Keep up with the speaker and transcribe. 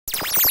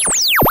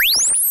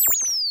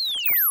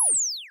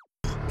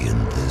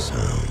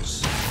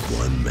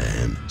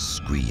man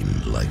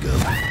screamed like a...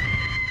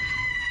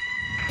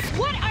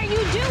 What are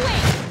you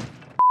doing?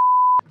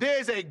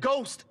 There's a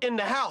ghost in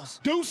the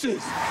house.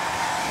 Deuces.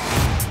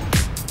 I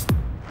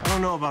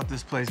don't know about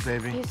this place,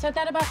 baby. You said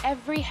that about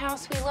every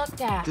house we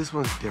looked at. This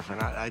one's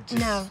different. I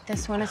just... No,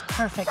 this one is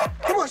perfect.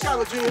 Come on,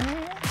 Charlotte Jean.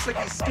 It's like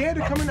he's scared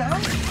to come in the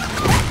house.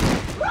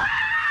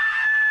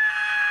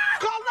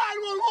 Call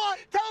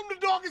 911. Tell him the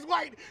dog is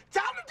white.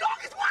 Tell him the dog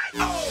is white.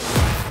 Oh!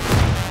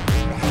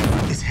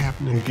 It's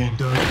happening again,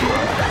 Doug.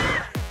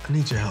 I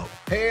need your help.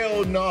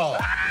 Hell no.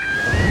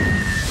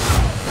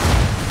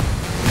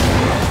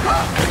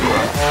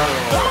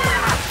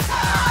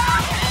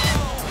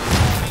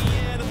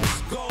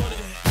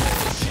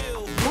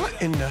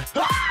 What in the...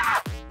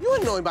 You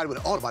wouldn't know anybody with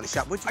an auto body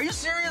shop, would you? Are you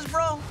serious,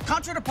 bro?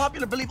 Contrary to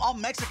popular belief, all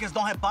Mexicans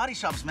don't have body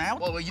shops, man.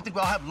 Well, you think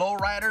we all have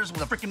lowriders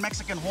with a freaking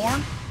Mexican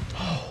horn?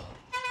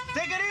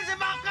 Take it easy,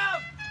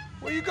 Malcolm!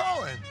 Where you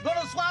going? Go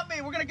to swap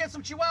meet. We're gonna get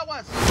some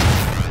chihuahuas.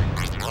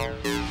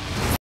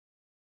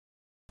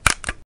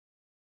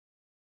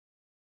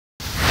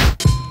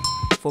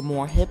 For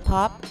more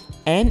hip-hop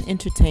and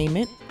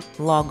entertainment,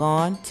 log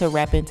on to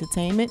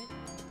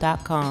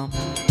rapentertainment.com.